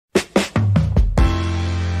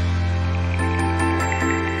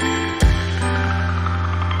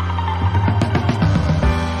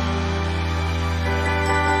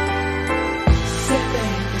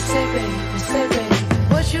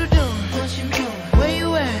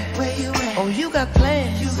Oh, you got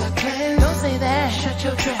plans. Don't say that. Shut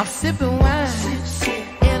your trap. I'm sipping wine.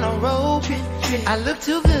 In a robe. I look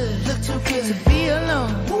too good to be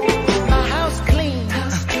alone. My house clean.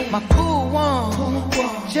 My pool warm.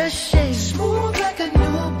 Just shake. Smooth like a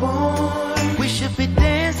newborn. We should be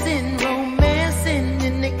dancing, romancing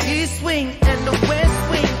in the east wing and the west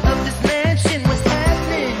wing of this mansion. What's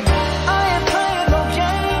happening? I ain't playing no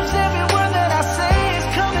games. Every word that I say is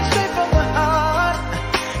coming straight from the heart.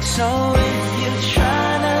 So if you're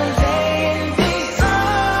trying to lay in these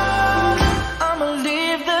arms, I'ma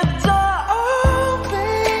leave the door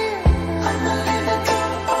open. I'ma leave the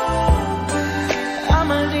door open.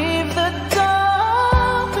 I'ma leave the door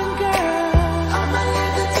open, girl. I'ma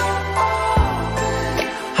leave the door open.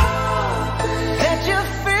 That you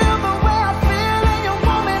feel the way I feel and you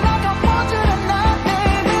want me like I want you tonight,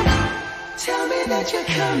 baby. Tell me that you're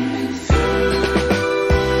coming through.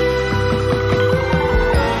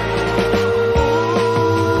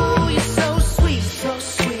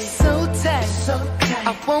 I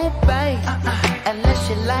won't bite unless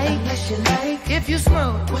you like. If you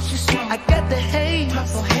smoke, I got the haze.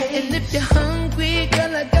 And if you're hungry,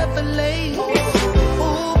 girl, I got the lace.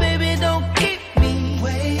 Ooh, baby, don't keep me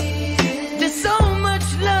waiting. There's so much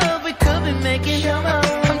love we could be making.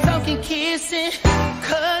 I'm talking kissing,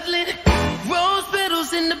 cuddling, rose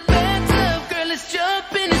petals in the bathtub. Girl, it's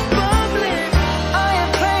jumping, it's bubbling. I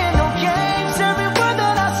ain't playing no games. Every word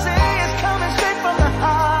that I say is coming straight from the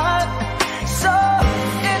heart. So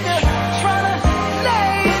if you're trying to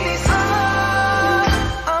lay in these arms,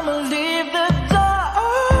 I'ma leave the door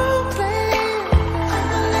open.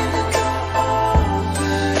 I'ma leave the door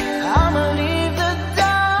open. I'ma leave the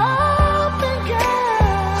door open, girl.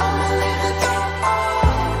 I'ma leave the door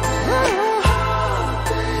open.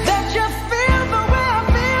 That you feel the way I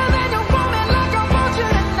feel and you want me like I want you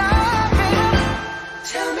tonight, baby.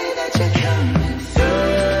 Tell me that you're coming through.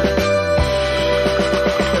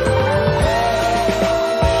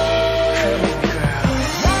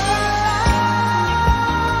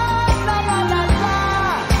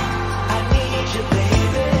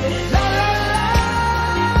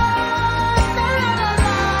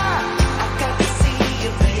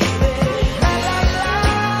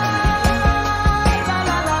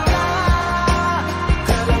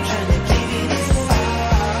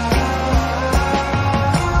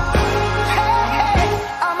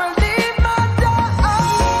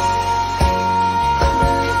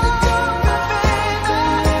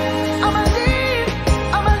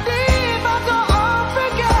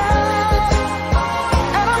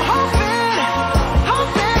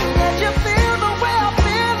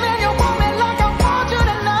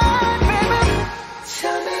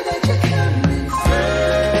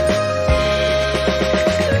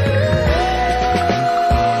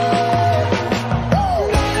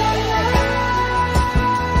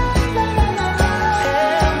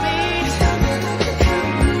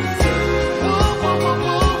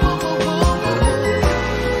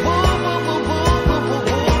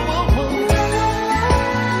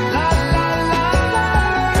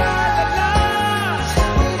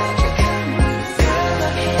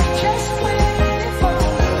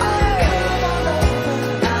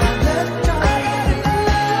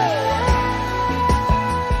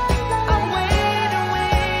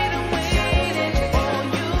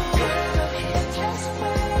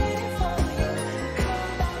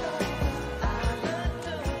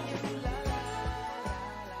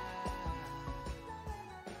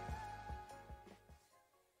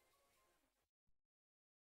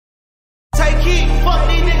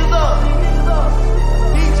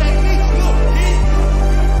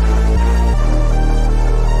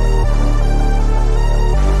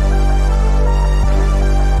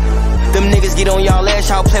 Get on y'all ass,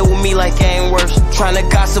 y'all play with me like I ain't worse.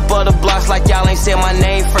 Tryna gossip other blocks like y'all ain't said my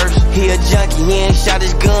name first. He a junkie, he ain't shot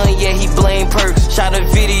his gun, yeah, he blame perks. Shot a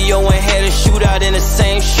video and had a shootout in the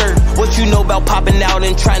same shirt. What you know about popping out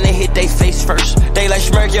and trying to hit they face first? They like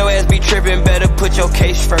smirk your ass be trippin', better put your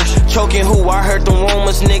case first. Choking who? I heard the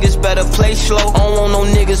rumors, niggas better play slow. I don't want no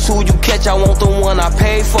niggas who you catch, I want the one I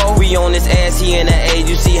paid for. We on this ass, he in the age,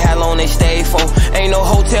 you see how long they stay for. Ain't no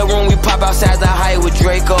hotel room, we pop outside the height with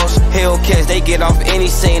Dracos. Hellcats, they get off any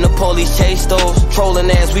scene, the police chase those.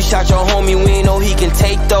 Trolling ass, we shot your homie, we ain't know he can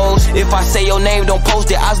take those. If I say your name, don't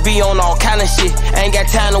post it, I be on all kind of shit. Ain't got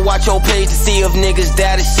time to watch your page to see if niggas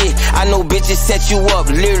die to shit. I know bitches set you up,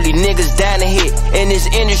 literally niggas down to hit. In this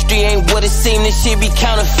industry ain't what it seem, this shit be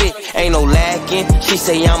counterfeit. Ain't no lacking, she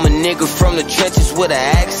say I'm a nigga from the trenches with an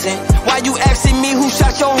accent. Why you asking me who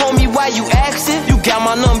shot your homie, why you asking? You got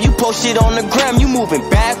my number, you post shit on the gram, you moving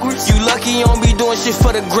backwards. You lucky you don't be doing shit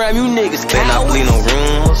for the gram, you niggas Better not bleed no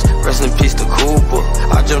rumors, rest in peace to Cooper.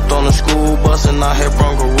 I jumped on the school bus and I hit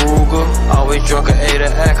Bronco Ruger. Always drunk a 8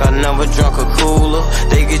 act, I never drunk a cooler.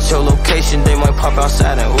 They get your location, they might pop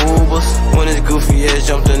outside in Ubers. When his goofy ass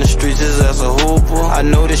jumped in the streets, his ass a hooper. I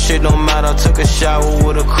know this shit don't matter, I took a shower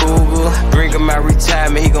with a cougar. Bring him out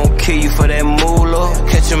retirement, he gon' kill you for that moolah.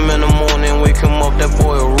 Catch him in the morning, wake him up, that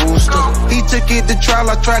boy a rooster. He took it to trial,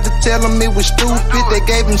 I tried to tell him it was stupid. They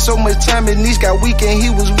gave him so much time, his knees got weak and he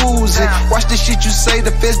was woozy. Watch the shit you say,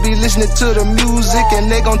 the feds be listening to the music,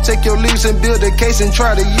 and they gon' take your lyrics and build a case and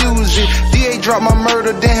try to use it. DA dropped my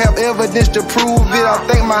murder, didn't have evidence to prove it. I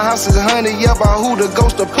think my house is haunted, yeah, by who the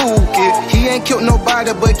ghost of Pookie. He ain't killed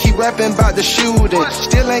nobody, but keep rapping about the shooting.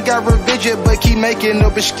 Still ain't got revenge yet, but keep making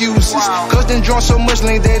up excuses. Cause then drunk so much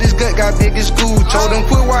lean that his gut got big as school. Told him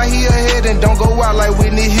quit while he ahead and don't go out like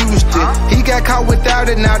Whitney Houston. He got caught without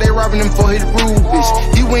it, now they robbing him for his rubies.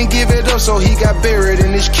 He wouldn't give it up, so he got buried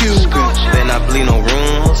in his Cuban. Better not bleed no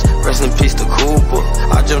rumors, rest in peace to Cooper.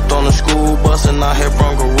 I jumped on the school bus and I hit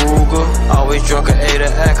Bronco Ruger. Always drunk a 8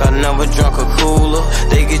 act, I never drunk a cooler.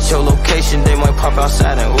 They get your location, they might pop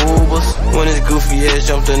outside in Ubers. When his goofy ass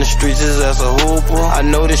jumped in the streets, his ass a hooper. I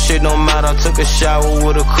know this shit don't matter, I took a shower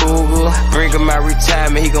with a cougar. Bring him out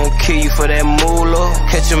retirement, he gon' kill you for that moolah.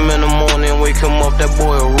 Catch him in the morning, wake him up, that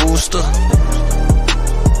boy a rooster.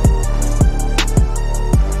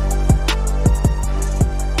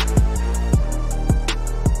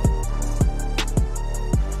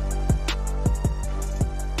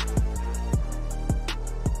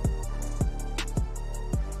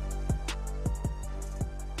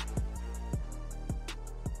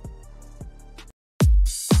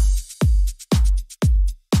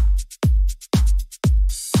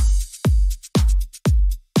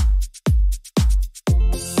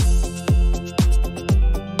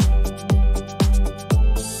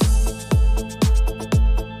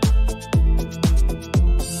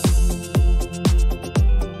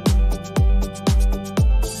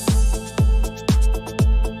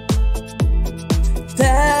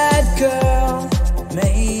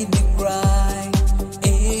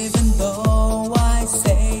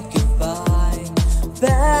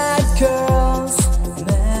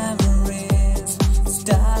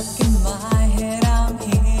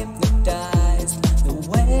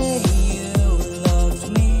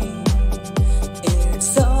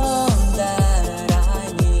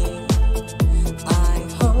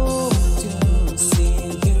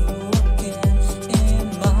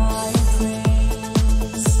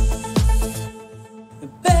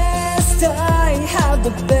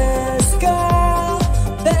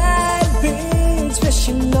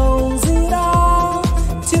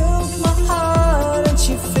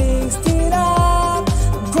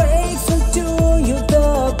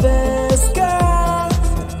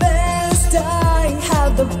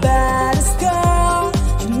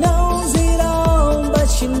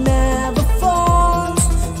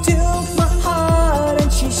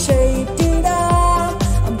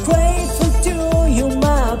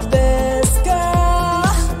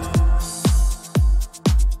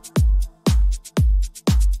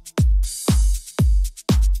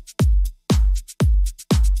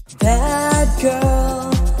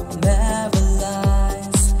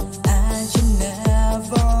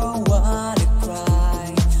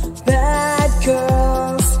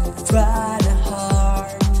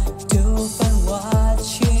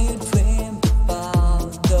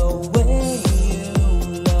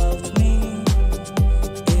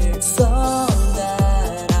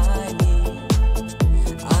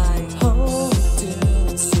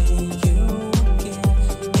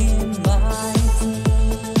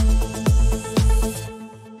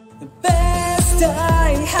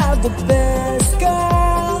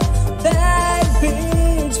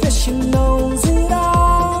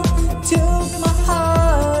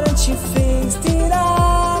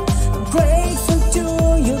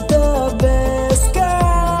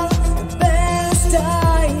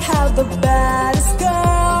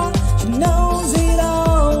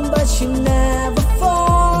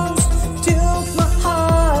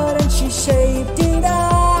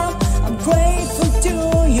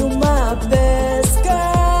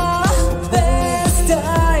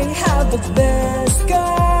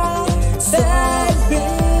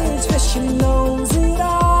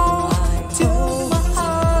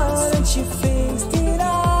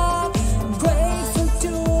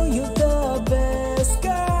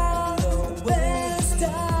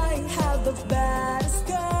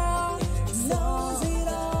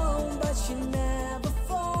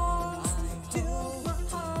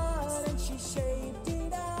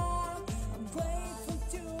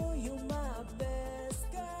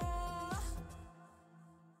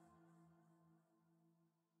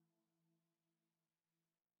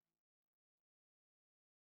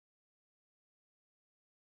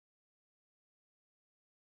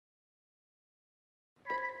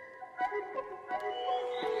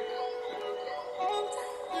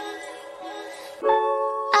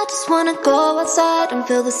 I just wanna go outside and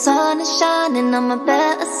feel the sun is shining on my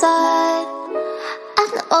better side.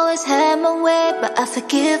 I've always had my way, but I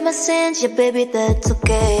forgive my sins, yeah baby, that's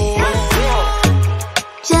okay.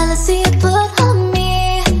 Jealousy you put on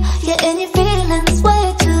me, yeah, and your feelings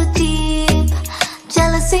way too deep.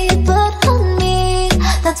 Jealousy you put on me,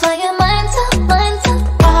 that's why your mind's up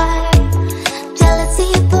wide. Jealousy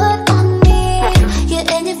you put on me,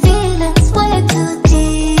 yeah, and your feelings way too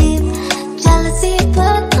deep. Jealousy you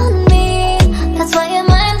put on me, that's why your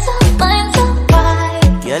mind's up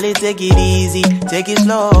wide. Girl, take it easy, take it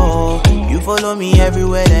slow. You follow me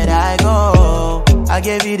everywhere that I go. I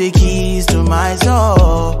gave you the keys to my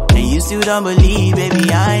soul, and you still don't believe, baby,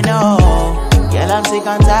 I know. Girl, I'm sick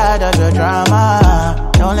and tired of your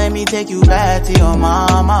drama. Don't let me take you back to your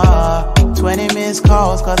mama. 20 missed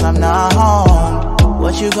calls cause I'm not home.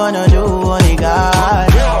 What you gonna do, only God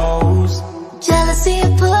knows. Jealousy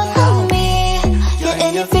you put on me, yeah,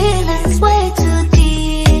 and your feelings way too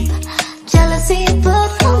deep. Jealousy you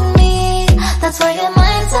put on me, that's why your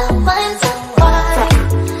mind's up wide.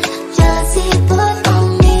 Jealousy you put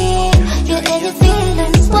on me, yeah, and your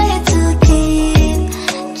feelings way too deep.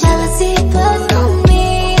 Jealousy you put on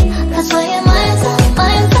me, that's why your mind's up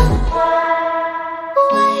wide.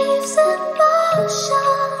 Waves in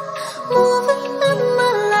motion, moving in my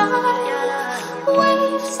life.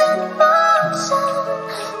 Waves in motion,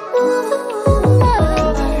 moving in my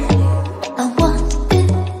life. I want it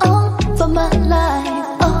all for my life.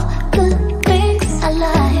 All good things I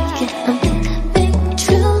like it. I'm living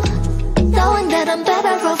true, knowing that I'm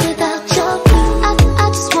better off without your blue. I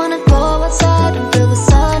just wanna go outside and feel the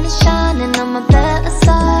sun is shining on my better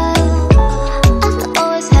side. I've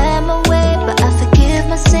always had my way, but I forgive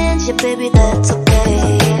my sins, yeah baby, that's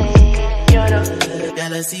okay.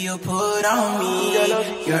 Jealousy you put on me,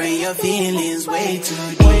 you're in your feelings way too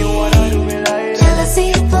deep. Jealousy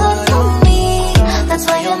you put on me, that's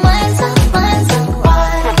why your mind's up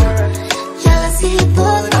wide. Jealousy you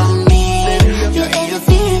put on me, you're in your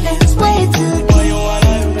feelings way too deep.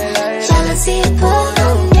 Jealousy you put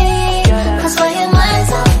on me, that's why your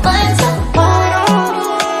mind's up wide.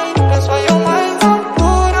 That's why your mind's up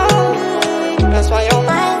wide. That's why your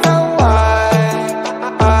mind's up wide.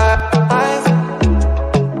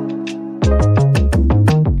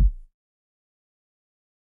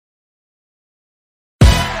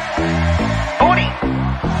 Booty,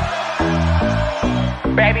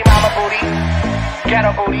 baby mama booty,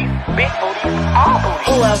 ghetto booty, big booty, all booty.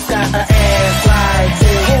 Who else got an ass like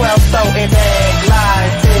this? Who else throwing back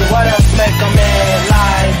like this? What else make them act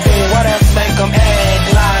like this? What else make them act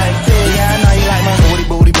like this? Yeah, I know you like my booty,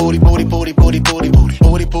 booty, booty, booty, booty, booty, booty,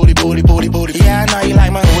 booty, booty, booty, booty, booty, booty. Yeah, I know you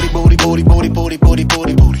like my booty, booty, booty, booty, booty, booty,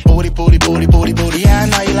 booty, booty, booty, booty, booty, booty, booty. Yeah, I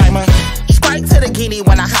know you like my. Straight to the guinea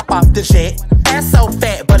when I hop off the jet. Ass so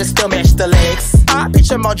fat, but it still match the legs. I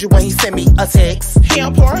picture emoji when he sent me a text. He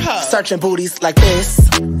on Pornhub, searching booties like this.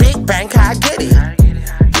 Big bank, I get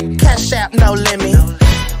it. Cash app, no limit.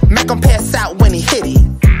 Make him pass out when he hit it.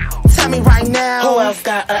 Tell me right now, who else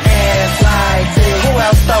got an ass like this? Who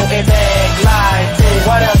else throw it back like this?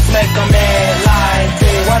 What else make them act like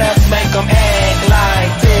this? What else make them act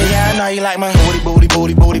like this? Yeah, I know you like my booty, booty,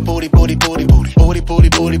 booty, booty, booty, booty, booty, booty, booty, booty,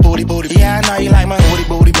 booty, booty, booty. Yeah, I know you like my booty,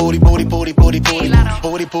 booty, booty, booty, booty, booty, booty,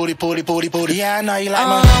 booty, booty, booty, booty, booty. Yeah, I know you like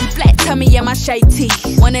my flat tummy, yeah, my shade tee.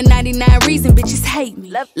 1 in 99 reason bitches hate me.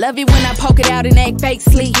 Love it when I poke it out and act fake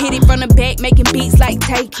sleep. Hit it from the back, making beats like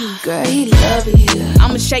Takey. Girl, he love it.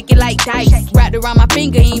 I'ma shake it like dice. Wrapped around my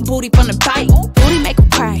finger, ain't booty from the bite. Booty make him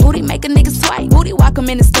cry, booty make a nigga swipe. Booty walk him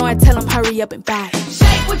in the store and tell him hurry up and buy.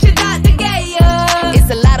 Shake what your doctor gave ya. It's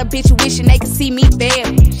a lot of bitches wishing they could see me fail.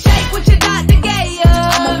 Shake what your doctor gave ya.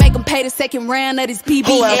 I'ma make him pay the second round of this PBL.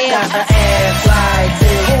 Who else got an ass like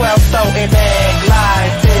this? Who else throw it back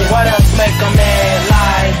like this? What else make them act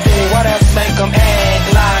like this? What else make them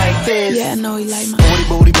act like this? Yeah, I know he like my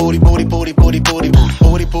booty, booty, booty, booty, booty, booty, booty,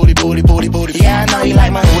 booty, booty, booty, booty, booty. Yeah, I know you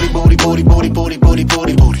like my booty, booty, booty, booty, booty, booty,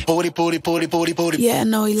 booty, booty, booty, booty, booty, booty, booty, booty. Yeah, I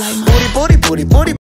know he like my booty, booty, booty, booty.